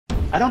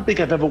I don't think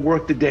I've ever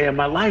worked a day in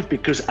my life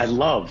because I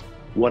love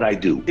what I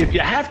do. If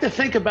you have to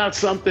think about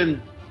something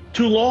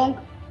too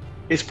long,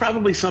 it's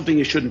probably something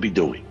you shouldn't be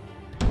doing.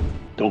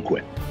 Don't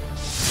quit.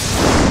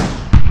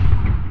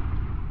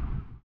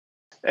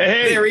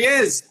 Hey, there he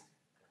is.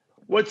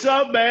 What's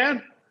up,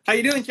 man? How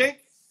you doing,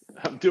 Jake?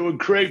 I'm doing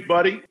great,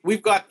 buddy.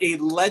 We've got a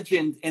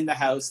legend in the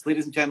house.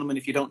 Ladies and gentlemen,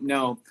 if you don't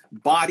know,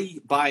 Body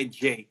by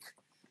Jake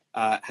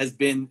has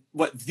been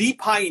the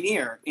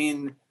pioneer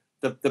in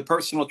the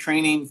personal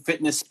training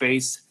fitness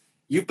space.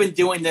 You've been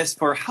doing this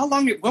for how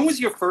long? When was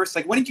your first,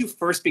 when did you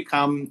first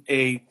become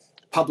a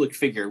public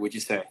figure, would you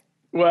say?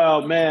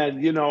 Well,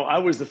 man, I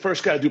was the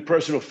first guy to do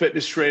personal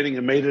fitness training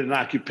and made it an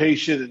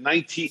occupation in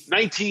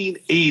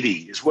 1980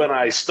 is when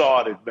I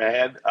started,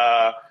 man.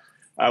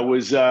 I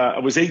was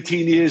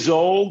 18 years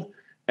old,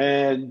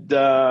 and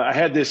I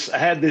had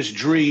this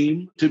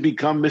dream to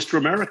become Mr.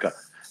 America,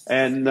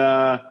 and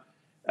I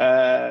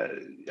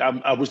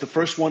was the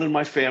first one in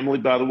my family,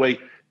 by the way.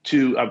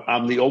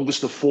 I'm the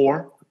oldest of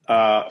four,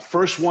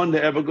 first one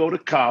to ever go to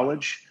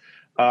college.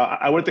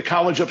 I went to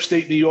college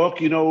upstate New York.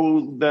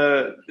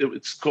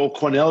 It's called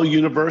Cornell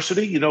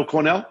University. You know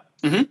Cornell?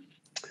 Mm-hmm.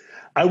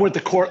 I went to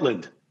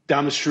Cortland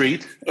down the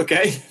street.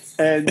 Okay.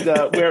 And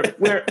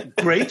we're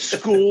great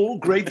school,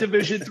 great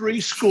Division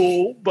III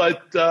school,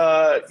 but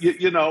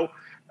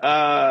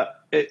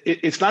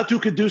it's not too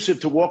conducive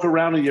to walk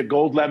around in your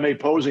gold lame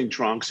posing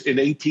trunks in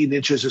 18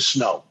 inches of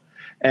snow.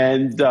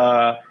 And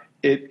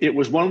it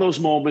was one of those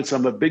moments.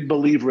 I'm a big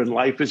believer in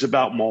life is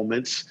about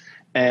moments.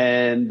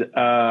 And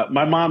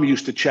my mom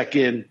used to check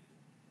in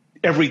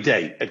every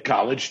day at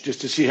college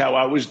just to see how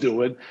I was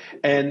doing.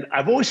 And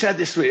I've always had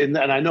this, and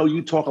I know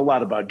you talk a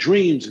lot about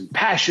dreams and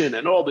passion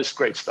and all this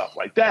great stuff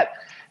like that.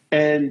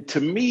 And to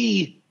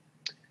me,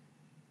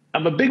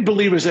 I'm a big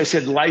believer, as I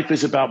said, life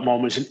is about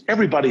moments, and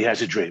everybody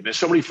has a dream. There's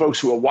so many folks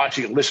who are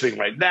watching and listening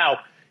right now,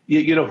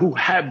 who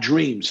have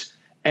dreams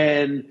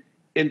and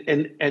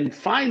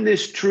find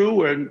this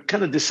true and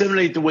kind of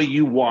disseminate the way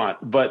you want.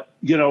 But,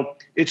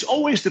 it's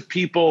always the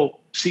people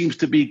seems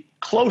to be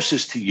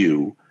closest to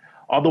you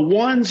are the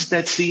ones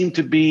that seem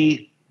to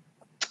be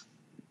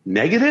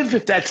negative,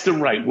 if that's the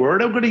right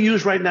word I'm going to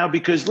use right now,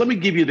 because let me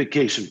give you the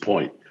case in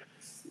point.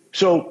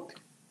 So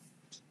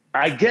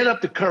I get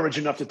up the courage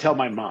enough to tell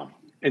my mom,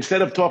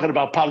 instead of talking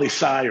about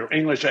poli-sci or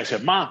English, I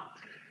said, Mom,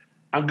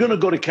 I'm going to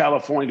go to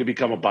California to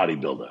become a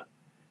bodybuilder.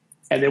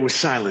 And there was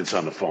silence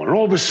on the phone. And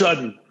all of a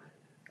sudden,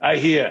 I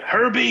hear,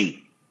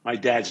 Herbie, my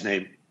dad's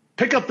name,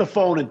 pick up the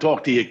phone and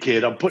talk to your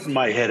kid. I'm putting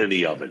my head in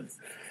the oven.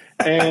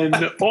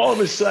 And all of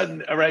a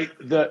sudden, all right,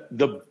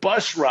 the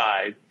bus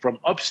ride from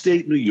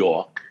upstate New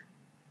York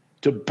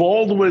to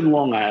Baldwin,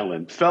 Long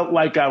Island, felt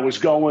like I was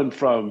going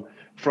from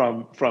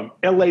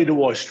LA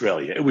to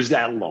Australia. It was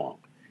that long.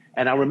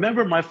 And I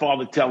remember my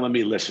father telling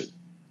me, listen,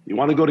 you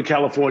want to go to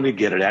California,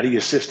 get it out of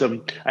your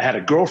system. I had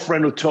a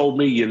girlfriend who told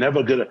me you're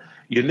never gonna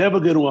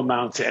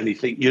amount to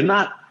anything.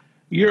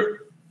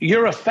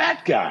 You're a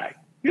fat guy.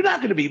 You're not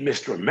going to be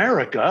Mr.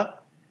 America.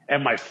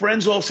 And my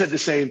friends all said the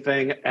same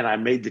thing, and I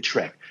made the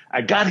trek.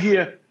 I got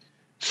here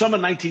summer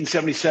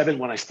 1977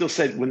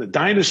 when the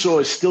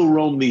dinosaurs still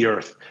roamed the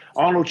earth.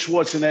 Arnold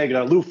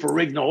Schwarzenegger, Lou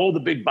Ferrigno, all the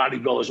big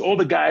bodybuilders, all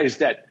the guys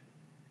that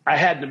I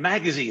had in the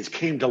magazines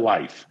came to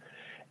life.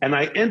 And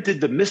I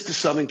entered the Mr.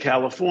 Southern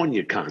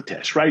California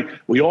contest, right?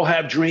 We all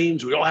have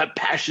dreams. We all have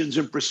passions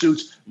and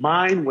pursuits.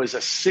 Mine was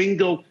a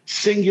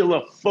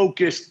singular,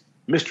 focused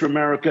Mr.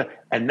 America,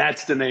 and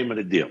that's the name of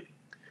the deal.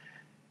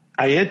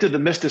 I entered the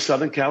Mr.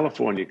 Southern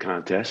California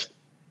contest,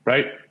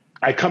 right?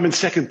 I come in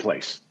second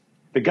place.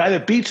 The guy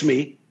that beats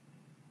me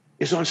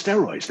is on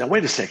steroids. Now,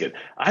 wait a second.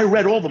 I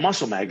read all the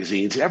muscle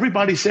magazines.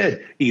 Everybody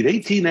said, eat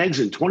 18 eggs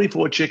and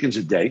 24 chickens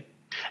a day,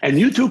 and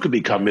you too could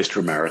become Mr.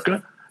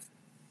 America.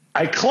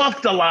 I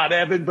clucked a lot,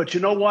 Evan, but you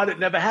know what? It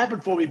never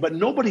happened for me. But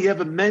nobody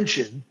ever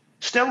mentioned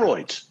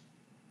steroids.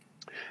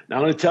 Now,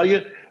 I'm going to tell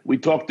you, we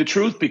talk the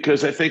truth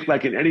because I think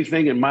like in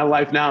anything in my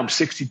life now, I'm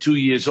 62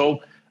 years old.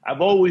 I've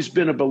always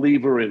been a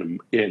believer in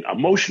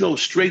emotional,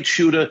 straight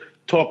shooter,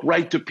 talk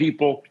right to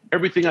people.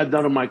 Everything I've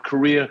done in my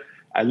career,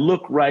 I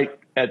look right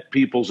at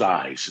people's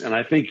eyes. And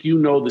I think you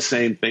know the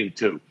same thing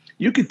too.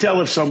 You can tell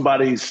if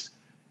somebody's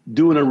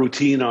doing a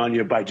routine on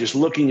you by just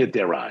looking at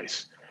their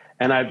eyes.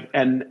 And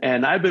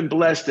I've been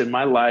blessed in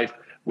my life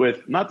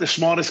with not the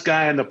smartest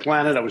guy on the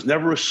planet. I was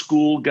never a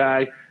school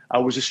guy. I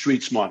was a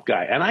street smart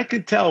guy. And I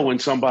could tell when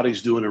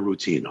somebody's doing a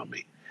routine on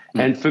me.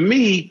 And for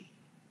me,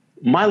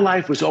 my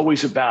life was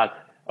always about,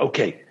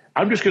 okay,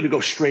 I'm just going to go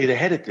straight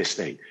ahead at this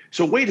thing.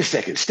 So wait a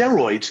second,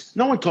 steroids,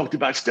 no one talked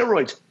about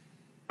steroids.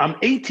 I'm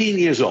 18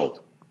 years old.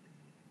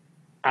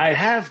 I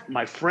have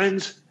my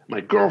friends,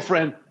 my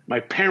girlfriend, my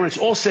parents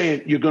all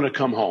saying, you're going to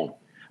come home.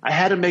 I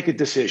had to make a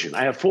decision.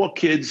 I have 4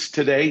 kids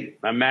today.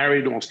 I'm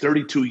married almost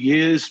 32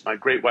 years. My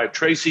great wife,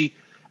 Tracy.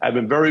 I've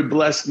been very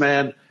blessed,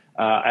 man.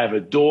 I have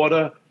a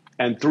daughter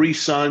and 3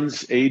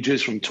 sons,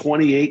 ages from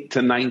 28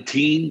 to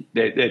 19.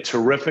 They're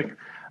terrific.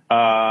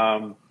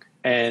 And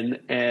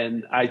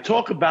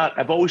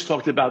I've always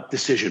talked about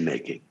decision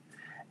making.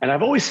 And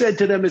I've always said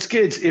to them as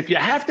kids, if you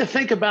have to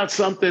think about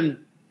something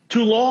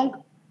too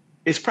long,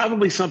 it's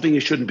probably something you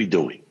shouldn't be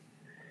doing.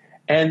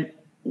 And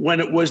when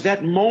it was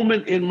that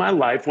moment in my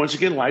life, once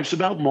again, life's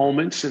about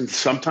moments, and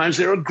sometimes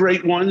there are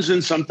great ones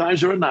and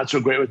sometimes there are not so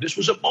great ones. This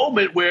was a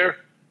moment where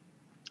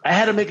I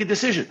had to make a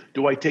decision.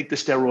 Do I take the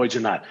steroids or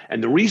not?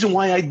 And the reason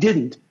why I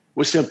didn't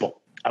was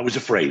simple. I was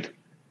afraid.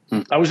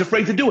 I was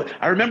afraid to do it.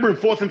 I remember in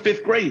 4th and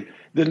 5th grade,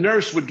 the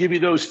nurse would give you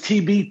those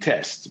TB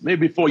tests,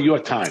 maybe before your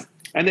time.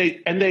 And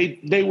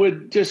they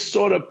would just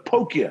sort of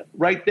poke you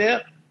right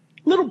there.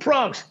 Little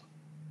progs.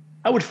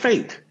 I would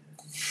faint.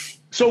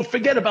 So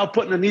forget about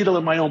putting a needle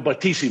in my own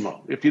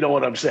battissimo, if you know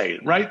what I'm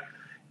saying, right?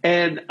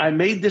 And I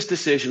made this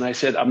decision. I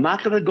said, I'm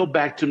not going to go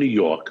back to New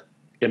York,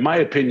 in my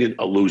opinion,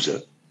 a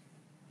loser.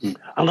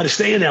 I'm going to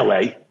stay in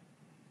LA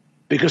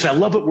because I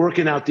love what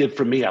working out did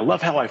for me. I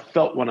love how I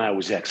felt when I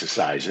was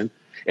exercising.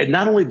 It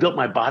not only built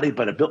my body,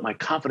 but it built my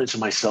confidence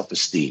and my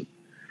self-esteem.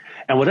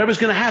 And whatever's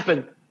going to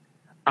happen,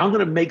 I'm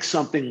going to make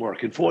something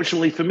work. And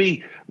fortunately for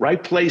me,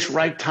 right place,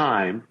 right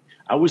time.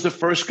 I was the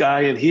first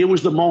guy, and here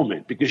was the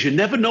moment, because you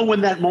never know when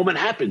that moment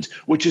happens,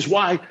 which is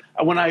why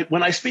when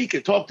I speak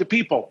and talk to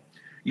people,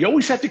 you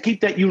always have to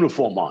keep that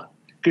uniform on,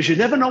 because you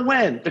never know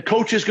when the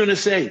coach is going to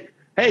say,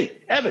 hey,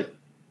 Evan,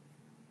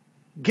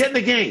 get in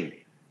the game.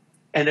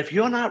 And if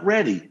you're not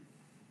ready,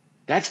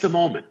 that's the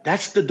moment.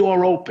 That's the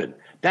door open.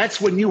 That's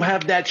when you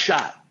have that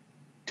shot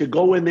to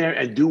go in there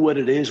and do what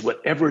it is,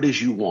 whatever it is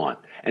you want.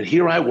 And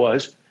here I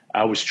was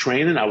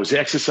training, I was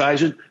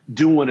exercising,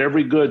 doing what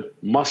every good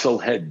muscle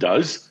head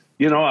does.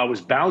 You know, I was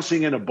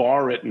bouncing in a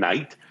bar at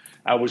night.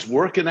 I was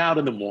working out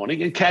in the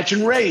morning and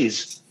catching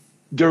rays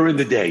during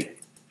the day.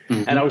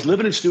 Mm-hmm. And I was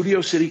living in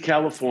Studio City,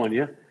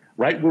 California,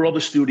 right where all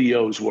the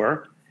studios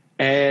were.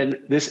 And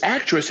this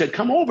actress had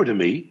come over to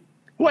me,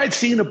 who I'd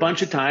seen a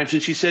bunch of times.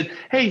 And she said,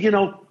 hey, you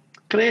know,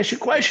 can I ask you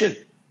a question?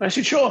 I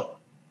said, sure.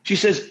 She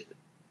says,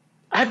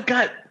 I've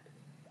got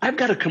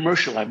a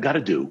commercial I've got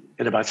to do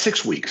in about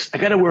 6 weeks. I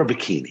got to wear a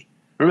bikini.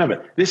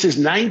 Remember, this is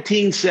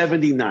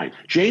 1979.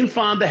 Jane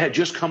Fonda had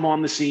just come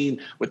on the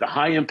scene with the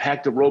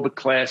high-impact aerobic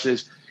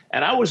classes,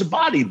 and I was a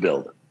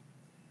bodybuilder.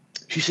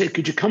 She said,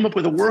 could you come up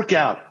with a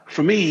workout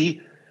for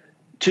me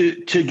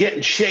to get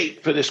in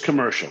shape for this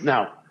commercial?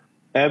 Now,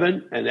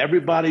 Evan and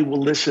everybody were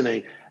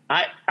listening.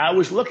 I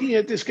was looking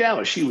at this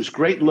gal. She was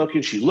great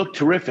looking. She looked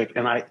terrific.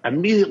 And I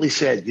immediately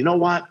said, you know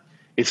what?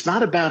 It's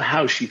not about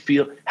how she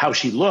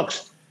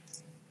looks.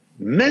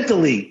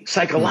 Mentally,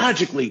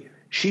 psychologically,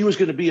 she was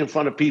going to be in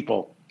front of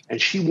people,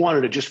 and she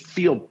wanted to just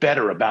feel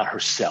better about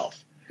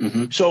herself.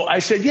 Mm-hmm. So I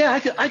said,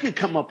 yeah, I could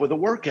come up with a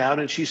workout.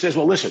 And she says,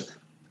 well, listen,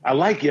 I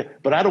like you,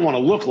 but I don't want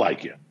to look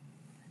like you.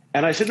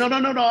 And I said, no,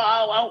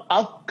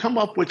 I'll come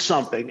up with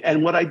something.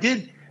 And what I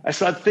did, I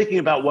started thinking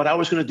about what I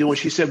was going to do. And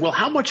she said, well,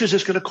 how much is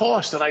this going to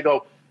cost? And I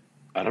go,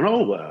 I don't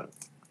know.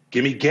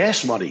 Give me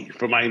gas money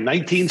for my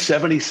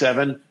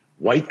 1977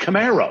 white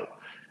Camaro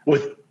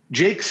with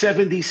Jake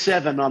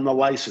 77 on the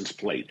license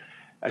plate.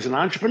 As an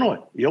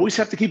entrepreneur, you always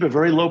have to keep a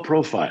very low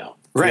profile,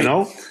 right? You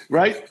know,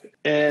 right?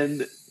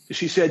 And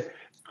she said,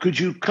 could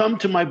you come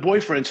to my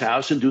boyfriend's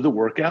house and do the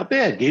workout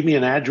there? Gave me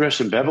an address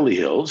in Beverly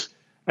Hills.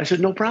 I said,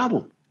 no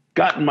problem.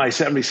 Got in my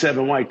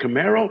 77 white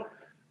Camaro,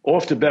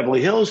 off to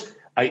Beverly Hills.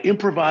 I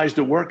improvised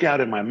a workout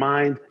in my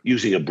mind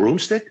using a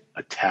broomstick,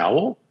 a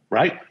towel,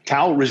 right?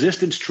 Towel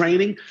resistance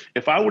training.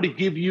 If I were to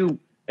give you,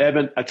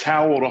 Evan, a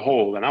towel to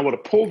hold, and I would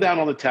have pulled down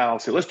on the towel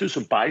and said, let's do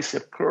some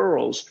bicep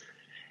curls.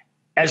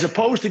 As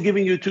opposed to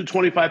giving you two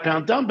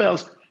 25-pound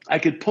dumbbells, I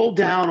could pull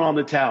down on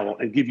the towel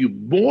and give you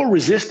more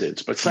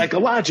resistance, but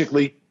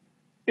psychologically,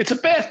 it's a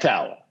bath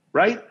towel,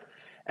 right?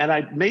 And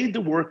I made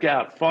the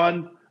workout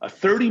fun, a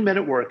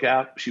 30-minute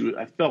workout.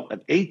 I felt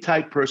an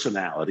A-type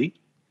personality.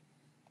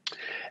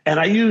 And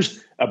I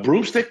used a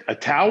broomstick, a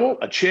towel,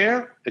 a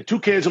chair, and 2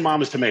 cans of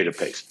Mama's tomato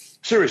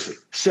paste. Seriously,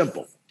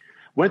 simple.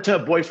 Went to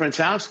her boyfriend's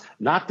house,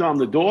 knocked on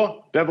the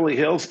door, Beverly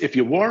Hills. If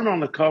you weren't on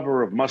the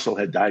cover of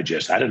Musclehead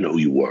Digest, I didn't know who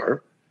you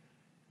were.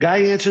 Guy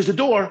answers the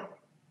door.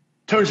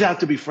 Turns out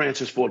to be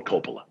Francis Ford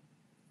Coppola.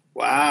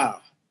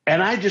 Wow.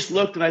 And I just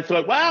looked and I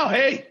thought, wow,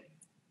 hey,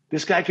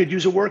 this guy could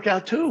use a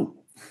workout too.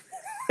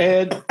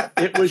 And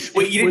it was.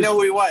 Wait, you didn't know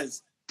who he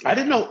was? I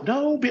didn't know.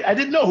 No, I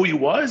didn't know who he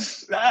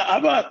was.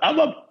 I'm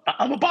a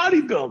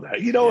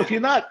bodybuilder. You know, if you're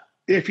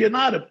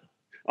not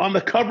on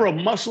the cover of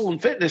Muscle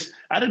and Fitness,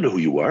 I didn't know who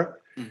you were.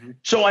 Mm-hmm.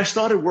 So I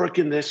started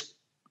working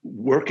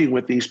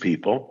with these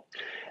people.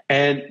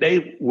 And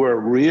they were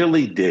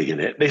really digging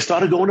it. They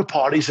started going to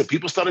parties and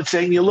people started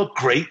saying, you look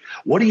great.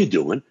 What are you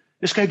doing?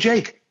 This guy,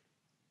 Jake,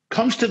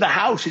 comes to the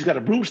house. He's got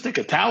a broomstick,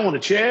 a towel, and a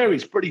chair.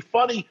 He's pretty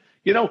funny.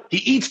 You know, he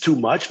eats too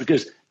much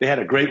because they had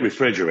a great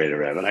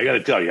refrigerator, Evan. I got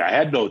to tell you, I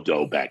had no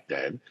dough back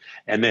then.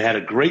 And they had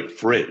a great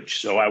fridge.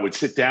 So I would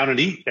sit down and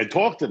eat and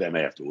talk to them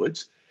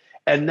afterwards.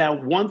 And now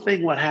one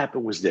thing, what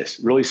happened was this,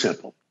 really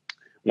simple.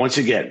 Once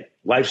again,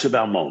 life's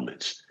about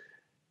moments.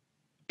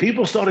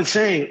 People started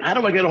saying, how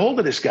do I get a hold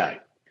of this guy?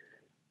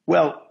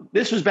 Well,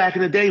 this was back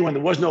in the day when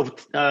there was no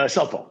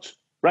cell phones,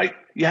 right?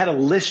 You had to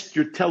list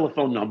your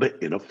telephone number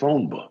in a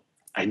phone book.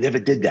 I never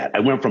did that. I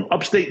went from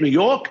upstate New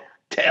York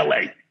to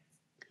LA.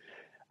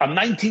 I'm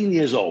 19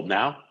 years old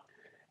now.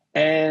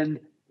 And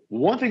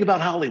one thing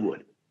about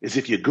Hollywood is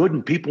if you're good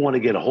and people want to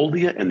get a hold of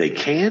you and they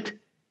can't,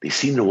 they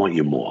seem to want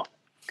you more.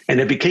 And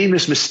it became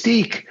this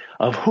mystique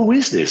of who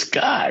is this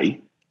guy?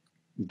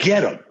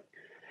 Get him.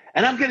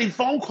 And I'm getting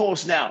phone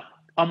calls now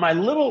on my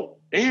little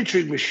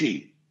answering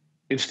machine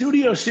in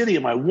Studio City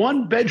in my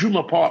one-bedroom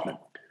apartment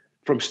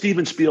from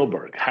Steven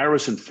Spielberg,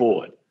 Harrison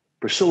Ford,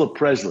 Priscilla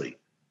Presley,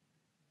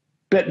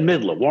 Bette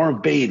Midler, Warren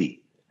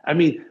Beatty. I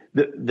mean,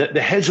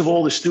 the heads of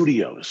all the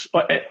studios.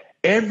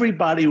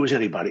 Everybody was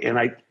anybody. And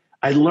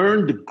I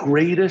learned the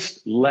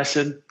greatest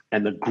lesson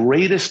and the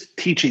greatest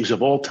teachings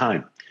of all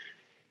time.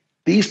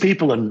 These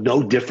people are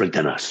no different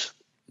than us.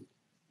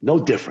 No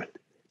different.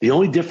 The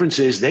only difference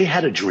is they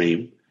had a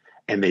dream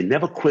and they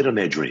never quit on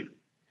their dream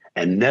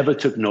and never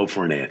took no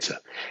for an answer.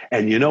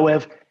 And you know,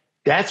 Ev,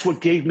 that's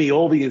what gave me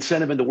all the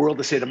incentive in the world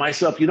to say to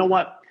myself, you know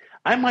what?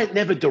 I might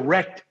never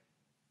direct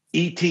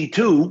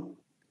ET2,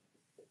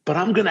 but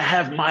I'm going to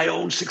have my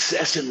own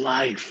success in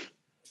life.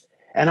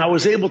 And I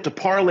was able to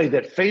parlay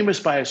that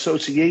famous by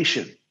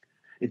association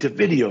into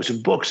videos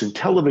and books and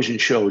television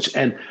shows.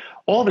 And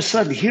all of a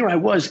sudden, here I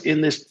was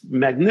in this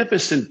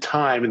magnificent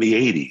time in the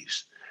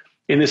 80s,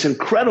 in this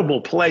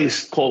incredible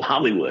place called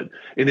Hollywood,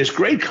 in this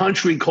great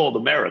country called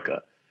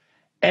America.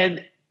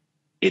 And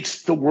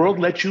it's the world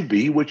lets you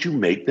be what you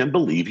make them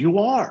believe you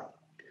are.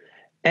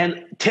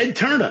 And Ted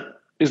Turner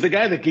is the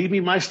guy that gave me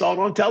my start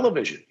on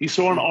television. He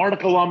saw an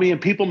article on me in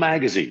People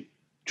magazine.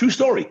 True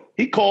story.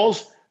 He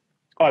calls.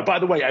 Oh, by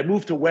the way, I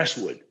moved to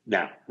Westwood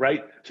now,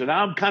 right? So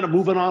now I'm kind of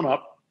moving on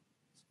up.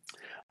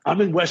 I'm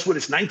in Westwood.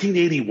 It's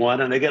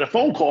 1981, and I get a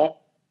phone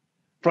call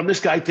from this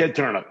guy, Ted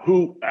Turner,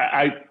 who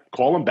I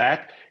call him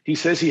back. He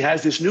says he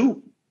has this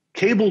new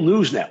cable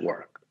news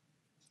network,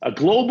 a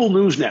global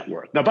news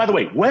network. Now, by the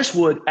way,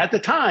 Westwood at the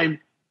time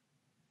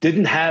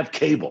didn't have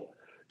cable.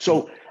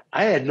 So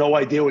I had no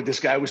idea what this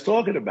guy was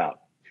talking about.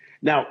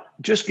 Now,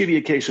 just give you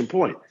a case in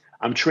point.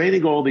 I'm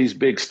training all these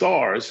big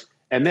stars,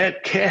 and they're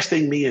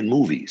casting me in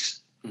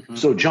movies. Mm-hmm.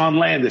 So John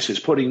Landis is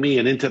putting me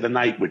in Into the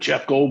Night with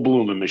Jeff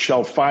Goldblum and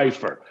Michelle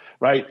Pfeiffer,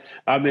 right?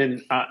 I'm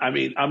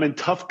in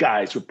Tough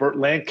Guys with Burt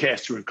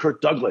Lancaster and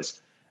Kirk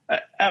Douglas.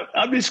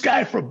 I'm this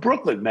guy from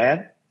Brooklyn,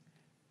 man.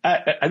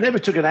 I never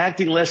took an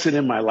acting lesson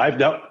in my life.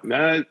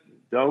 No,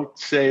 don't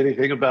say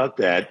anything about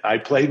that. I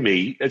play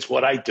me. It's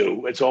what I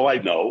do. It's all I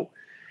know.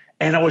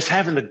 And I was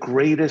having the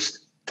greatest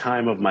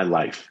time of my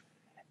life,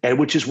 and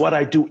which is what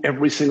I do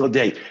every single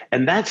day.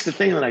 And that's the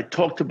thing that I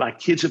talk to my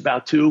kids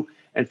about too.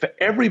 And for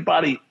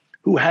everybody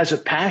who has a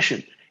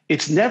passion,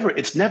 it's never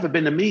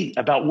been to me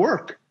about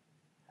work.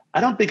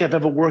 I don't think I've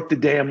ever worked a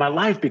day in my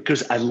life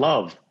because I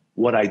love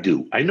what I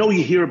do. I know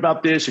you hear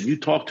about this and you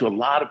talk to a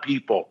lot of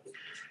people.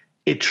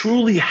 It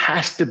truly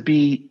has to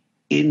be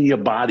in your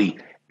body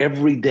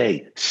every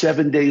day,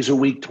 7 days a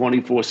week,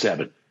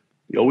 24/7.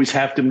 You always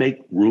have to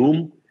make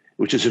room,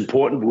 which is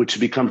important, which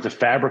becomes the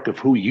fabric of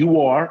who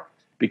you are,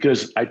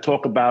 because I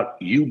talk about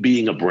you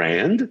being a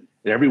brand, and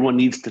everyone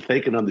needs to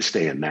think and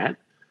understand that.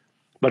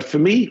 But for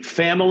me,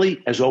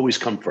 family has always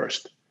come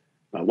first.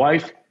 My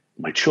wife,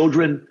 my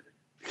children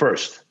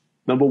first,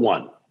 number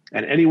one.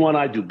 And anyone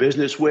I do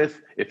business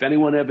with, if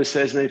anyone ever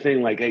says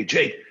anything like, hey,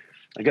 Jake,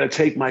 I got to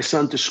take my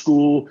son to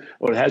school,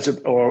 or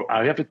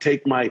I have to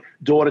take my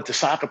daughter to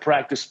soccer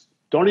practice,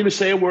 don't even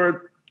say a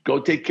word. Go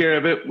take care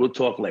of it. We'll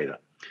talk later.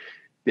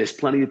 There's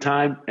plenty of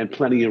time and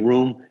plenty of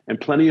room and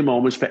plenty of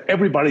moments for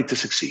everybody to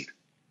succeed.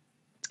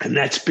 And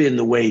that's been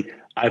the way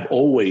I've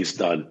always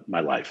done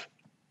my life.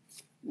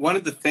 One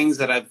of the things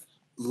that I've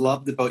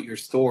loved about your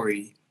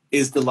story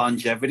is the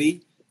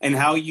longevity and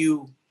how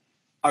you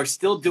are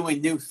still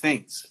doing new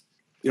things.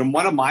 You know,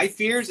 one of my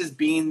fears is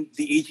being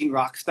the aging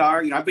rock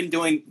star. You know, I've been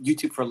doing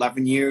YouTube for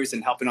 11 years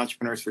and helping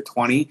entrepreneurs for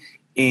 20.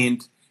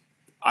 And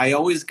I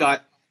always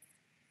got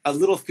a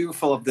little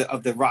fearful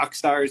of the rock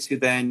stars who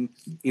then,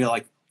 you know,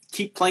 like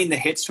keep playing the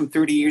hits from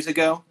 30 years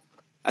ago,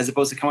 as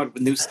opposed to coming up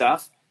with new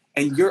stuff.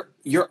 And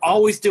you're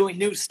always doing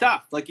new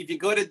stuff. Like if you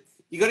go to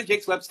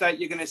Jake's website,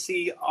 you're going to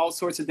see all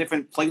sorts of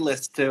different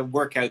playlists to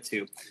work out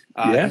to.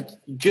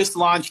 Just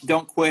launched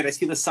Don't Quit. I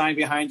see the sign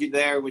behind you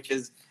there, which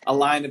is a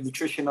line of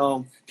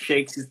nutritional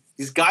shakes.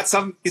 He's got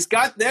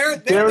there.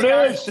 There it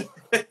is.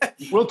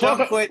 We'll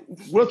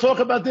talk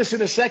about this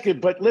in a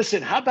second. But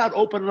listen, how about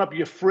opening up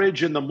your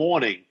fridge in the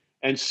morning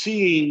and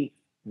seeing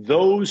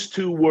those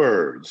two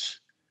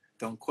words?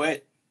 Don't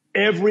quit.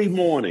 Every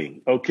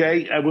morning,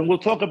 okay? And we'll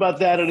talk about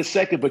that in a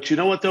second. But you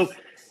know what, though?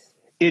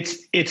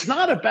 It's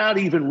not about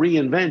even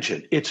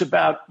reinvention. It's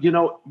about, you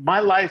know,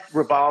 my life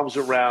revolves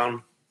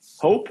around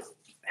hope,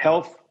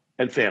 health,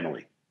 and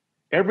family.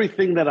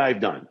 Everything that I've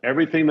done,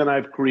 everything that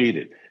I've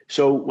created.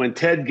 So when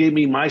Ted gave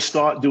me my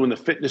start doing the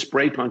fitness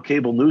break on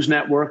cable news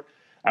network,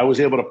 I was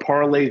able to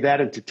parlay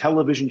that into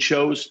television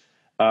shows.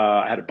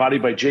 I had a Body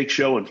by Jake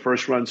show and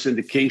first run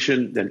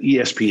syndication, then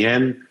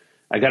ESPN.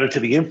 I got into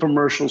the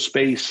infomercial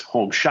space,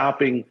 home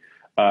shopping.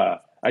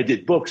 I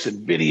did books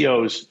and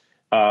videos.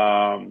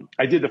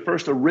 I did the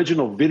first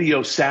original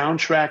video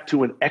soundtrack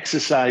to an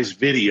exercise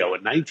video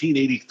in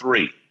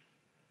 1983,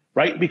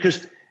 right?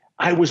 Because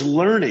I was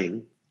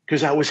learning,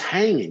 because I was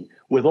hanging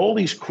with all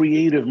these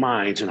creative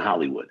minds in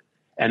Hollywood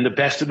and the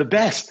best of the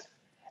best.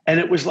 And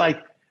it was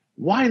like,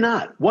 why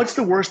not? What's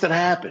the worst that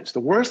happens? The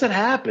worst that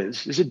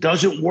happens is it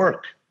doesn't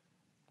work.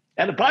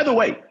 And by the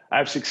way,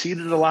 I've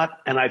succeeded a lot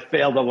and I've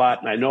failed a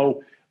lot. And I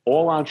know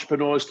all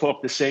entrepreneurs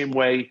talk the same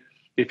way.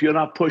 If you're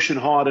not pushing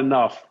hard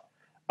enough,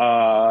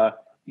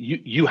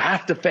 you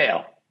have to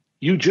fail.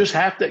 You just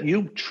have to,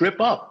 you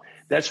trip up.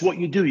 That's what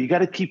you do. You got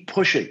to keep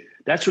pushing.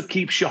 That's what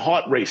keeps your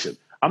heart racing.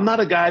 I'm not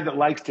a guy that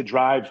likes to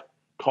drive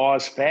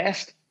cars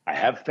fast. I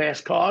have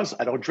fast cars.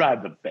 I don't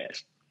drive them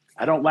fast.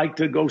 I don't like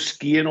to go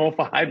skiing off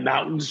of high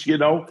mountains, you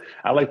know.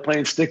 I like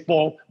playing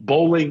stickball,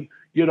 bowling,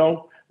 you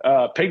know,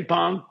 ping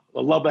pong.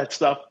 I love that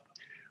stuff.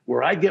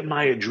 Where I get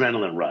my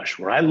adrenaline rush,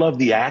 where I love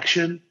the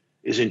action,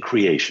 is in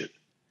creation,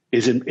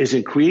 is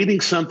in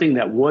creating something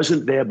that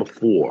wasn't there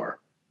before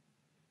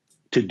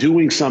to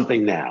doing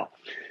something now.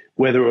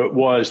 Whether it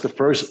was the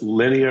first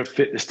linear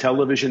fitness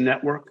television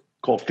network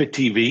called Fit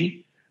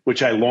TV,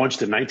 which I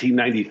launched in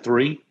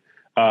 1993,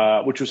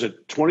 which was a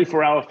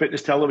 24-hour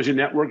fitness television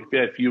network.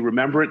 If you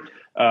remember it,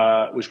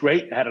 it was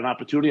great. I had an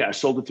opportunity. I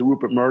sold it to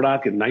Rupert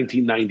Murdoch in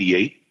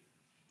 1998,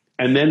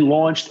 and then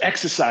launched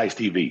Exercise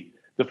TV,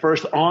 the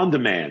first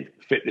on-demand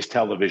fitness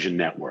television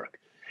network.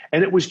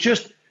 And it was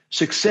just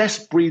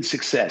success breeds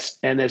success.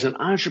 And as an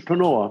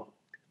entrepreneur,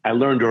 I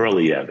learned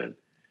early, Evan.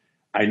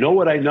 I know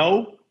what I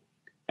know,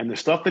 and the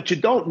stuff that you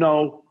don't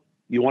know,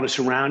 you want to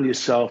surround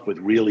yourself with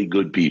really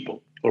good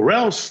people, or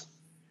else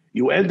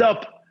you end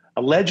up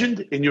a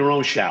legend in your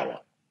own shower.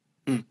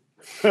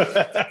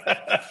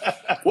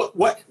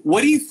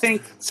 What do you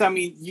think? So, I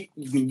mean,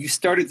 you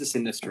started this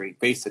industry,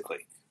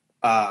 basically.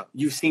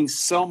 You've seen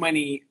so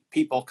many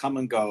people come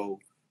and go,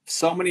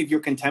 so many of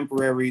your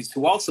contemporaries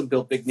who also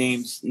built big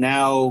names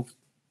now,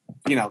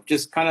 you know,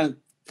 just kind of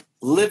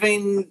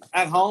living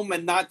at home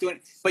and not doing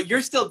it, but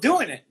you're still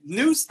doing it.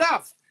 New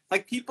stuff.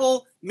 Like,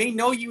 people may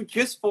know you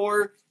just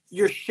for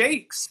your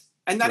shakes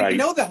and not even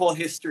know the whole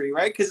history,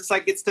 right? Because it's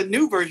like, it's the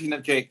new version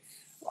of Jake.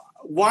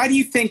 Why do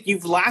you think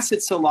you've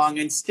lasted so long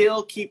and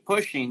still keep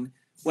pushing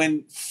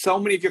when so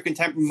many of your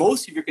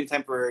most of your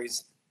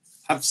contemporaries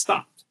have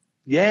stopped?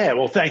 Yeah,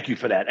 well, thank you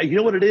for that. You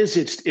know what it is?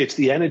 It's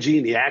the energy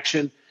and the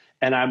action.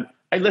 And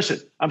listen,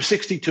 I'm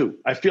 62.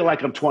 I feel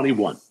like I'm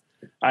 21.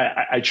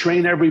 I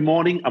train every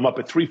morning. I'm up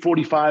at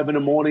 3:45 in the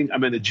morning.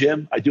 I'm in the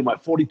gym. I do my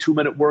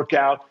 42-minute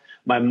workout.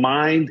 My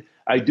mind,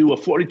 I do a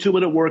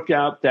 42-minute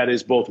workout that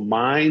is both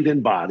mind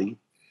and body,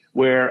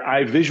 where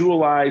I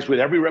visualize with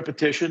every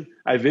repetition,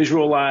 I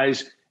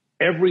visualize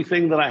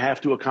everything that I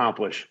have to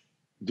accomplish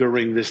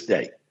during this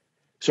day.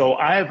 So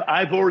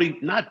I've already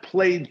not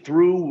played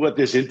through what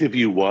this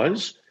interview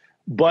was,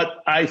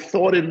 but I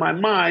thought in my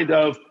mind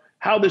of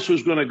how this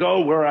was going to go,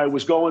 where I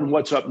was going,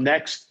 what's up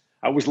next.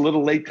 I was a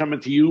little late coming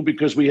to you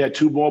because we had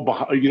two more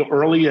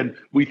early, and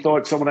we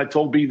thought someone had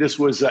told me this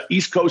was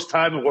East Coast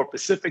time or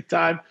Pacific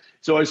time.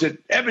 So I said,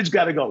 Evan's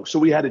got to go. So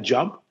we had to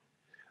jump.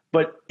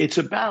 But it's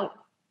about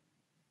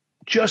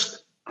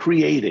just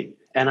creating.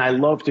 And I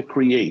love to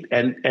create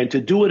and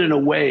to do it in a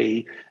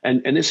way.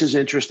 And this is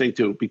interesting,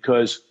 too,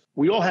 because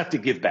we all have to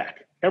give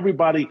back.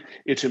 Everybody,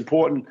 it's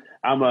important.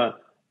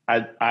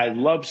 I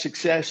love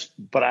success,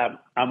 but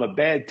I'm a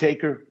bad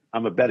taker.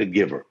 I'm a better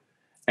giver.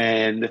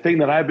 And the thing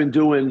that I've been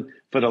doing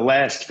for the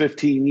last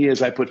 15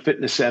 years, I put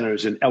fitness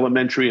centers in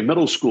elementary and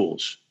middle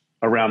schools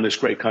around this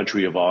great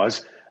country of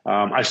ours.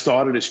 I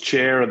started as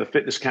chair of the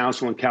Fitness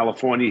Council in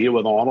California here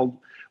with Arnold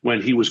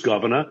when he was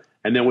governor,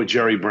 and then with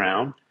Jerry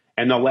Brown.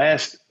 And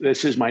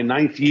this is my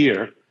 9th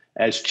year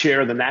as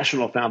chair of the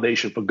National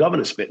Foundation for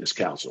Governors Fitness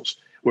Councils,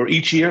 where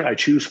each year I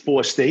choose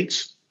 4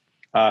 states,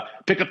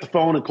 pick up the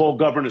phone and call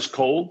governors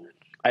cold.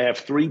 I have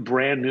 3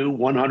 brand new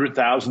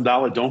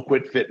 $100,000 Don't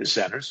Quit fitness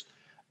centers.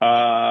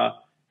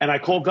 And I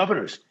call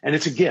governors, and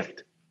it's a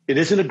gift. It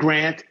isn't a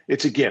grant.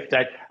 It's a gift.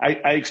 I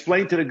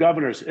explain to the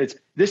governors,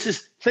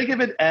 think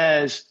of it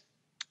as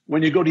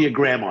when you go to your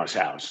grandma's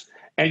house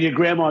and your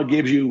grandma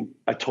gives you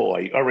a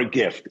toy or a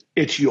gift.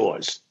 It's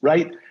yours,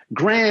 right?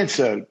 Grants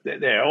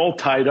they're all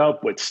tied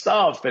up with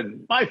stuff.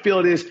 And my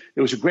feeling is,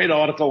 there was a great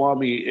article on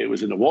me. It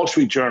was in the Wall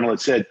Street Journal. It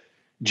said,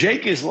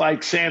 Jake is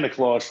like Santa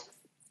Claus,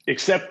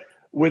 except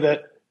with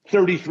a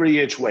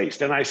 33-inch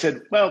waist. And I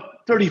said, well,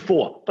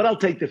 34, but I'll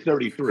take the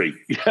 33.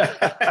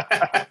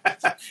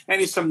 And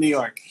he's from New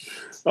York.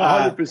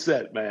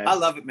 100%, man. I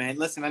love it, man.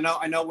 Listen,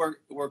 I know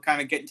we're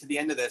kind of getting to the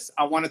end of this.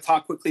 I want to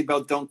talk quickly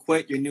about Don't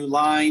Quit, your new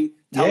line.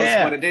 Tell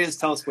us what it is.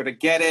 Tell us where to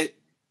get it.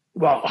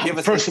 Well,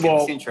 first of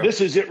all,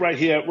 this is it right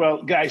here.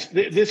 Well, guys,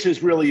 this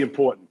is really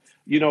important.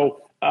 You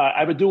know,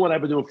 I've been doing what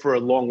I've been doing for a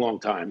long, long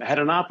time. I had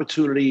an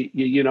opportunity,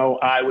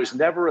 I was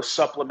never a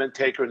supplement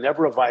taker,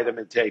 never a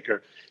vitamin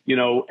taker,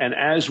 and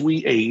as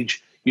we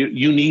age,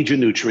 you need your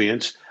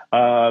nutrients.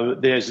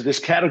 There's this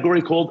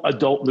category called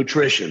adult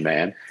nutrition,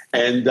 man.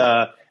 And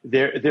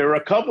there are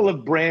a couple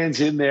of brands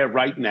in there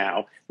right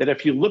now that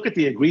if you look at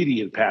the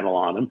ingredient panel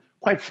on them,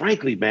 quite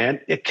frankly, man,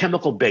 they're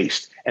chemical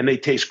based and they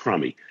taste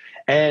crummy.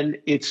 And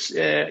it's,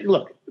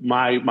 look,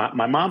 my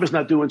mom is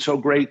not doing so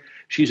great.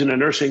 She's in a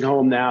nursing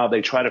home now.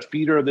 They try to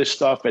feed her this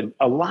stuff. And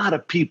a lot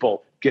of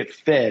people get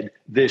fed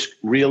this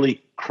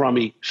really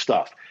crummy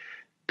stuff.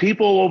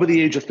 People over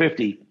the age of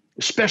 50,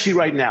 especially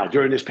right now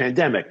during this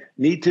pandemic,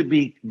 need to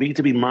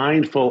be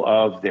mindful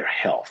of their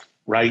health,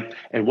 right?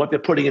 And what they're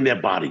putting in their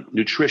body.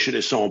 Nutrition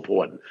is so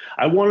important.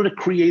 I wanted to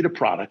create a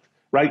product,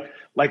 right?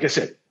 Like I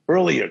said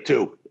earlier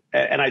too,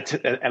 and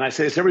I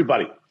say this to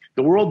everybody,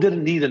 the world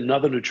didn't need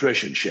another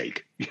nutrition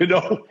shake, you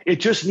know?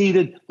 It just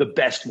needed the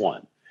best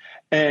one.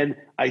 And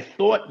I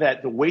thought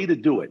that the way to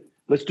do it,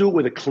 let's do it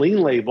with a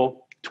clean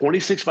label,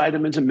 26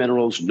 vitamins and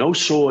minerals, no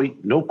soy,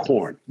 no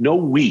corn, no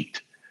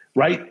wheat,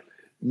 right?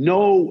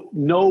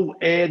 No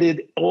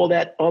added, all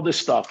that other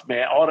stuff,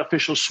 man,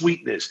 artificial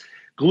sweetness,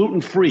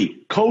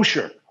 gluten-free,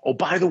 kosher. Oh,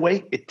 by the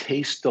way, it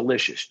tastes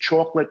delicious.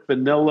 Chocolate,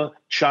 vanilla,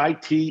 chai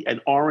tea,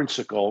 and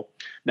orange-sicle.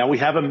 Now we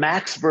have a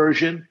max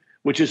version,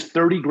 which is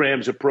 30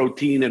 grams of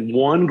protein and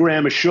 1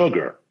 gram of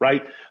sugar,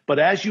 right? But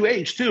as you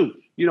age too,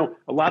 you know,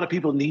 a lot of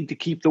people need to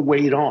keep the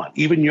weight on.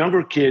 Even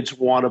younger kids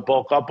want to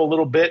bulk up a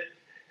little bit.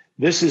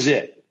 This is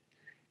it.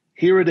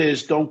 Here it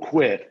is, don't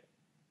quit.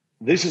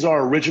 This is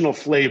our original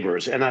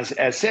flavors. And as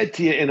I said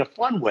to you in a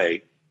fun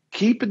way,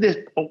 keep this,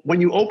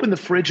 when you open the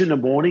fridge in the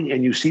morning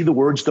and you see the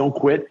words don't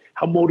quit,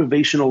 how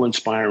motivational,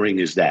 inspiring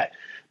is that?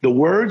 The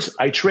words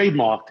I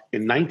trademarked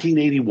in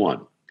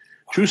 1981.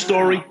 True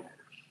story.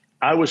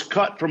 I was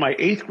cut from my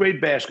 8th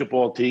grade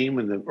basketball team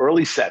in the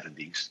early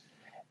 70s,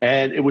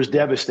 and it was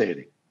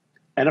devastating.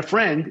 And a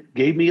friend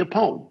gave me a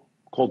poem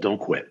called Don't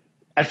Quit.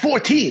 At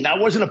 14, I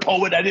wasn't a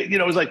poet. I didn't, you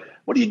know, I was like,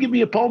 what do you give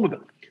me a poem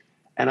about?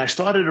 And I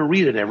started to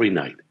read it every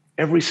night,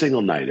 every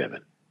single night,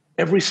 Evan,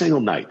 every single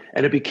night.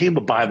 And it became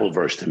a Bible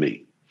verse to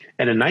me.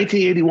 And in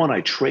 1981,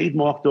 I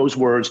trademarked those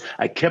words.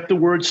 I kept the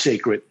words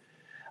sacred.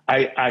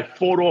 I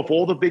fought off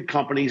all the big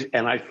companies,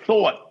 and I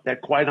thought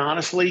that, quite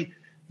honestly,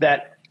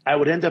 that I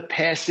would end up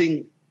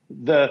passing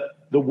the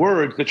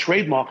words, the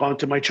trademark, on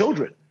to my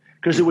children,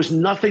 because there was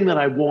nothing that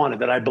I wanted,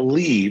 that I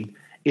believed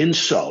in.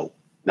 So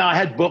now I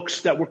had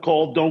books that were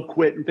called Don't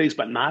Quit and things,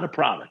 but not a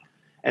product.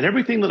 And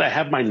everything that I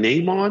have my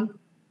name on,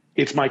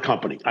 it's my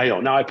company. I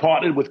own. Now I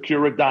partnered with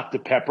Keurig Dr.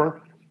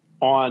 Pepper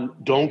on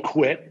Don't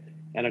Quit,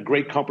 and a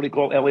great company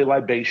called LA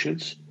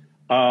Libations,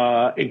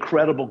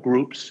 incredible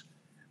groups.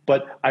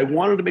 But I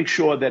wanted to make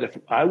sure that if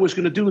I was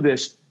going to do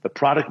this, the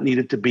product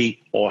needed to be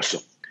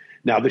awesome.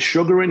 Now, the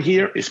sugar in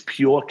here is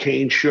pure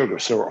cane sugar.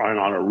 So on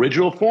our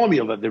original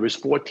formula, there is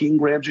 14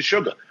 grams of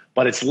sugar,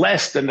 but it's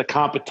less than the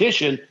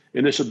competition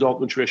in this adult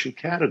nutrition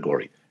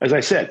category. As I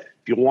said,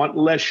 if you want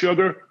less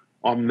sugar,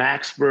 our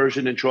max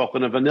version in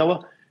chocolate and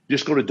vanilla,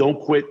 just go to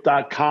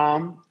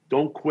don'tquit.com,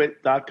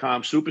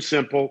 don'tquit.com. Super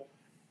simple.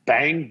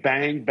 Bang,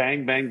 bang,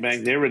 bang, bang,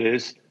 bang. There it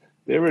is.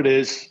 There it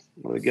is.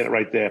 Let me get it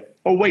right there.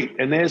 Oh, wait,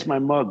 and there's my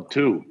mug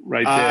too,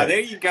 right there. There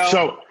you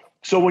go.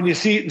 So when you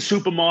see it in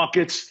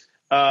supermarkets,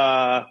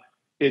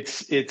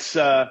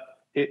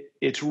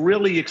 it's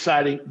really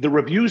exciting. The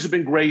reviews have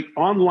been great.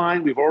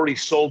 Online, we've already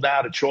sold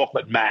out of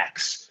Chocolate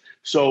Max.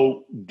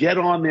 So get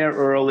on there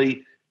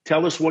early.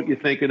 Tell us what you're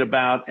thinking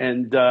about.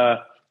 And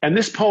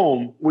this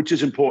poem, which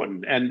is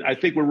important, and I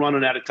think we're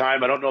running out of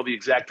time. I don't know the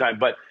exact time,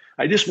 but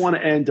I just want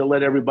to end to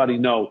let everybody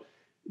know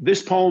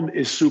this poem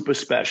is super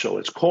special.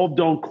 It's called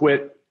Don't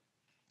Quit.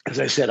 As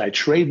I said, I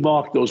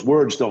trademarked those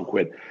words, don't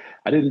quit.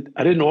 I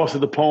didn't author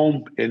the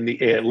poem in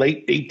the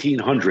late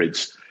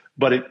 1800s,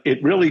 but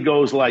it really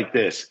goes like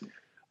this.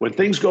 When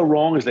things go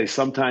wrong, as they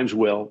sometimes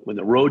will, when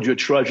the road you're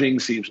trudging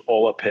seems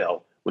all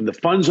uphill, when the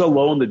funds are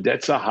low and the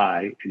debts are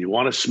high, and you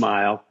want to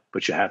smile,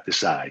 but you have to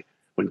sigh.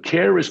 When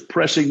care is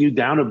pressing you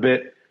down a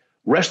bit,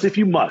 rest if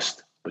you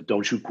must, but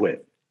don't you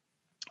quit.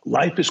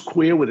 Life is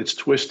queer with its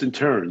twists and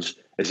turns,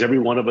 as every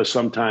one of us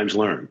sometimes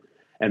learn.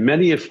 And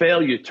many a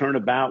failure turn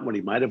about when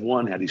he might have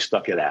won had he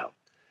stuck it out.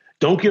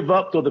 Don't give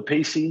up, though the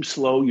pace seems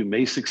slow. You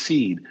may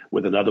succeed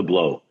with another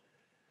blow.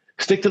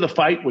 Stick to the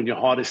fight when your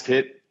hardest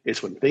hit.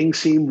 It's when things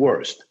seem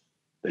worst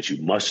that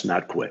you must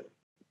not quit.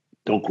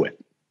 Don't quit.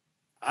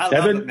 I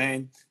love it,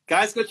 man.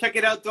 Guys, go check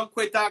it out,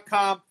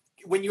 don'tquit.com.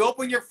 When you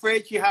open your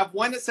fridge, you have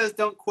one that says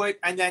don't quit,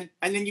 and then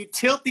you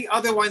tilt the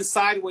other one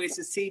sideways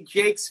to see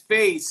Jake's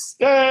face.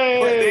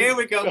 Hey! There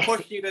we go,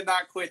 push you to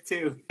not quit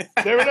too.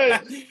 There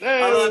it is.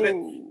 Hey! I love it.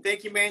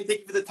 Thank you, man. Thank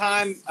you for the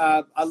time.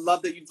 I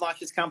love that you've launched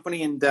this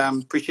company, and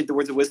appreciate the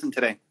words of wisdom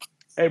today.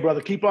 Hey,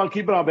 brother, keep on,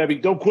 baby.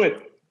 Don't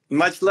quit.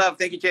 Much love.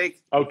 Thank you,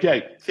 Jake.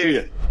 Okay. Cheers. See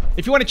ya.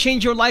 If you want to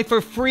change your life for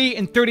free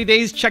in 30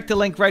 days, check the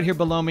link right here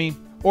below me.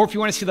 Or if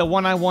you want to see the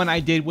one-on-one I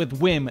did with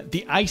Wim,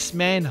 the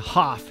Iceman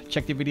Hoff,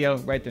 check the video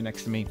right there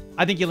next to me.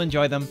 I think you'll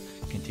enjoy them.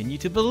 Continue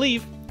to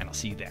believe, and I'll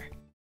see you there.